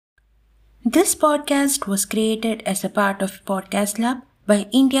This podcast was created as a part of Podcast Lab by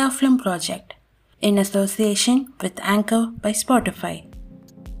India Film Project in association with Anchor by Spotify.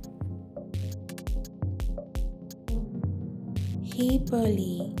 Hey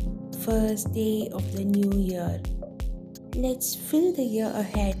Pearly, first day of the new year. Let's fill the year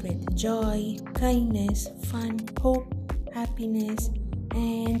ahead with joy, kindness, fun, hope, happiness,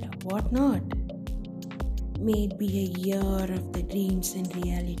 and whatnot. May it be a year of the dreams and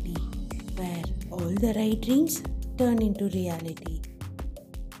reality, where all the right dreams turn into reality.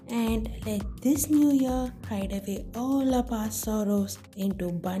 And let this new year hide away all our past sorrows into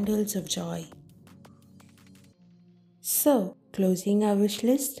bundles of joy. So, closing our wish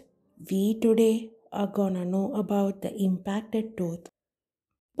list, we today are gonna know about the impacted tooth.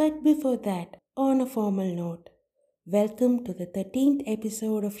 But before that, on a formal note, welcome to the 13th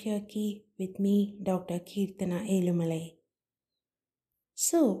episode of Yerki with me, Dr. Kirtana Elumalai.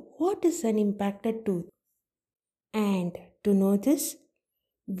 So, what is an impacted tooth? And to know this,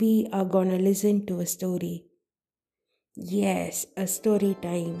 we are gonna listen to a story. Yes, a story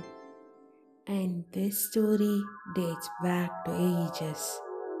time. And this story dates back to ages.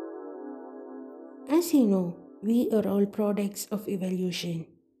 As you know, we are all products of evolution,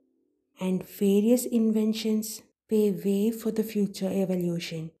 and various inventions pave way for the future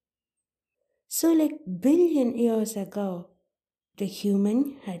evolution. So, like billion years ago, the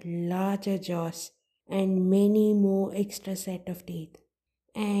human had larger jaws and many more extra set of teeth.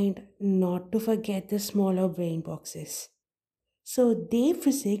 And not to forget the smaller brain boxes. So their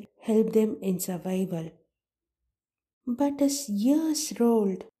physics helped them in survival. But as years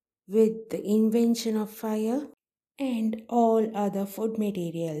rolled, with the invention of fire and all other food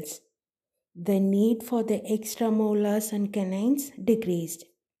materials, the need for the extra molars and canines decreased.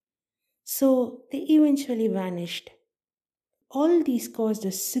 So they eventually vanished. All these caused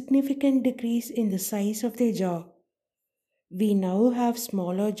a significant decrease in the size of their jaw. We now have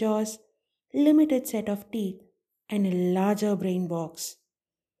smaller jaws, limited set of teeth, and a larger brain box.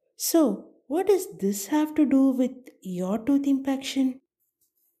 So, what does this have to do with your tooth impaction?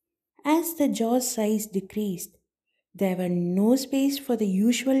 As the jaw size decreased, there were no space for the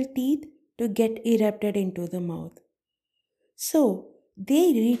usual teeth to get erupted into the mouth. So,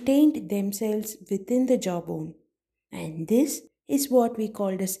 they retained themselves within the jawbone. And this is what we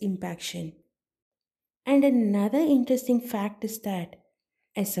called as impaction. And another interesting fact is that,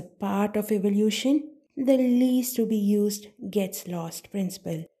 as a part of evolution, the least to be used gets lost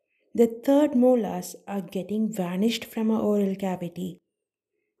principle. The third molars are getting vanished from our oral cavity,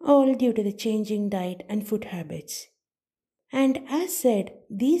 all due to the changing diet and food habits. And as said,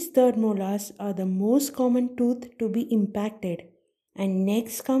 these third molars are the most common tooth to be impacted. And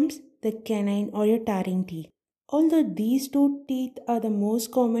next comes the canine or your tarring teeth. Although these two teeth are the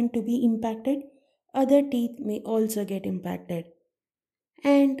most common to be impacted, other teeth may also get impacted.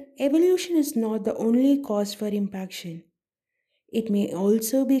 And evolution is not the only cause for impaction. It may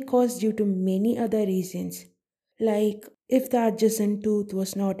also be caused due to many other reasons, like if the adjacent tooth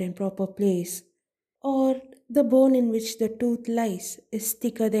was not in proper place, or the bone in which the tooth lies is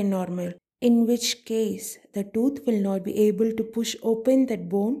thicker than normal, in which case the tooth will not be able to push open that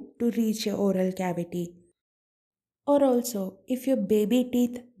bone to reach your oral cavity. Or also, if your baby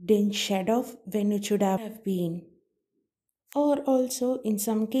teeth didn't shed off when it should have been. Or also, in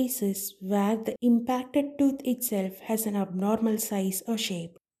some cases, where the impacted tooth itself has an abnormal size or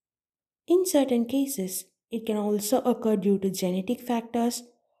shape. In certain cases, it can also occur due to genetic factors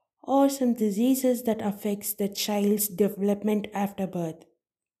or some diseases that affects the child's development after birth.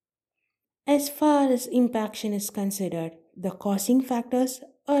 As far as impaction is considered, the causing factors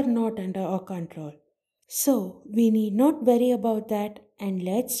are not under our control. So, we need not worry about that and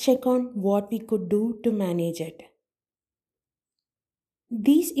let's check on what we could do to manage it.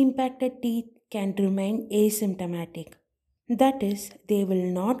 These impacted teeth can remain asymptomatic. That is, they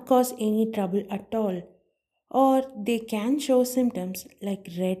will not cause any trouble at all, or they can show symptoms like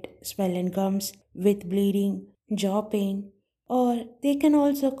red, swollen gums with bleeding, jaw pain, or they can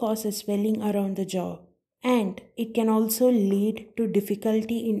also cause a swelling around the jaw. And it can also lead to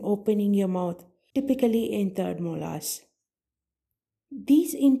difficulty in opening your mouth, typically in third molars.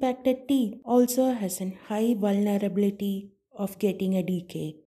 These impacted teeth also has a high vulnerability of getting a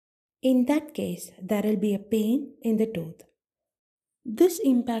decay. In that case, there will be a pain in the tooth. This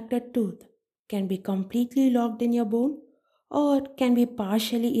impacted tooth can be completely locked in your bone or can be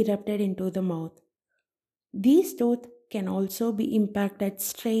partially erupted into the mouth. These teeth can also be impacted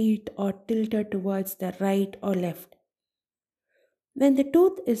straight or tilted towards the right or left. When the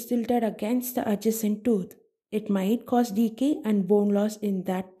tooth is tilted against the adjacent tooth, it might cause decay and bone loss in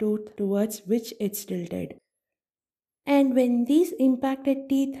that tooth towards which it's tilted. And when these impacted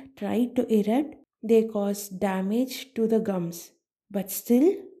teeth try to erupt, they cause damage to the gums, but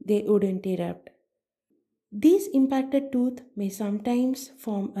still they wouldn't erupt. These impacted tooth may sometimes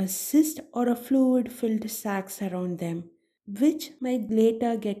form a cyst or a fluid filled sacs around them, which might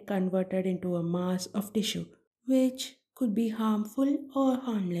later get converted into a mass of tissue, which could be harmful or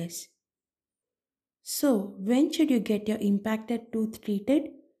harmless. So, when should you get your impacted tooth treated?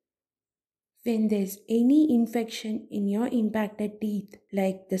 When there's any infection in your impacted teeth,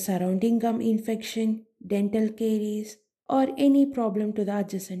 like the surrounding gum infection, dental caries, or any problem to the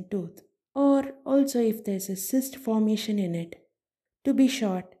adjacent tooth, or also if there's a cyst formation in it. To be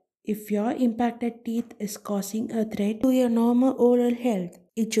short, if your impacted teeth is causing a threat to your normal oral health,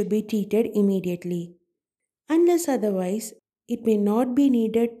 it should be treated immediately. Unless otherwise, it may not be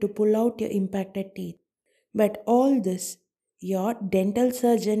needed to pull out your impacted teeth. But all this, your dental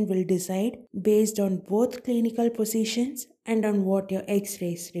surgeon will decide based on both clinical positions and on what your x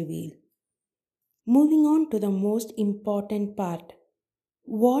rays reveal. Moving on to the most important part.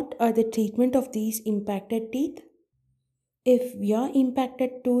 What are the treatment of these impacted teeth? If your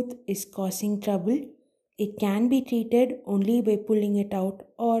impacted tooth is causing trouble, it can be treated only by pulling it out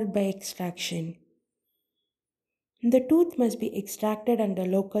or by extraction. The tooth must be extracted under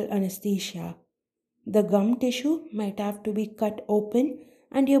local anesthesia. The gum tissue might have to be cut open,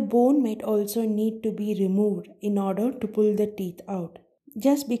 and your bone might also need to be removed in order to pull the teeth out,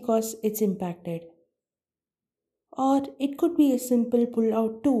 just because it's impacted. Or it could be a simple pull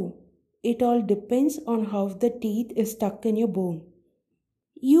out too. It all depends on how the teeth is stuck in your bone.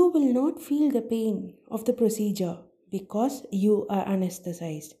 You will not feel the pain of the procedure because you are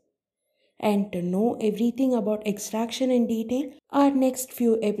anesthetized. And to know everything about extraction in detail, our next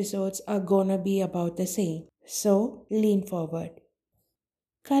few episodes are gonna be about the same. So, lean forward.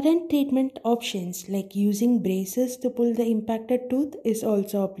 Current treatment options like using braces to pull the impacted tooth is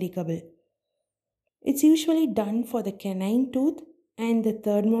also applicable. It's usually done for the canine tooth, and the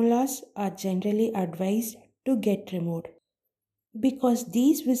third molars are generally advised to get removed. Because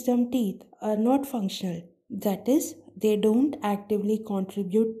these wisdom teeth are not functional, that is, they don't actively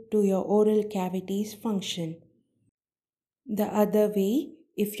contribute to your oral cavity's function. The other way,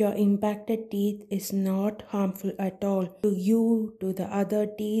 if your impacted teeth is not harmful at all to you, to the other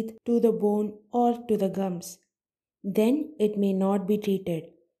teeth, to the bone, or to the gums, then it may not be treated.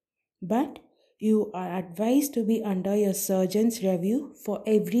 But you are advised to be under your surgeon's review for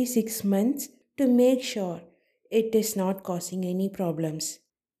every 6 months to make sure it is not causing any problems.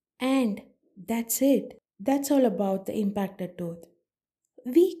 And that's it. That's all about the impacted tooth.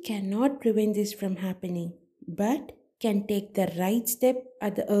 We cannot prevent this from happening, but can take the right step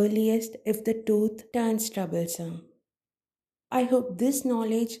at the earliest if the tooth turns troublesome. I hope this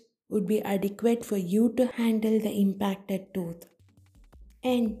knowledge would be adequate for you to handle the impacted tooth.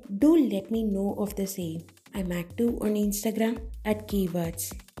 And do let me know of the same. I'm active on Instagram at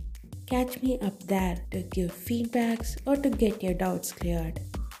keywords. Catch me up there to give feedbacks or to get your doubts cleared.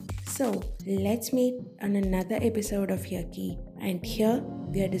 So, let's meet on another episode of Your Key, and here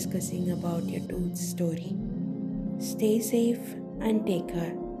we are discussing about your tooth story. Stay safe and take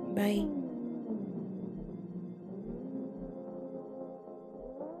care. Bye.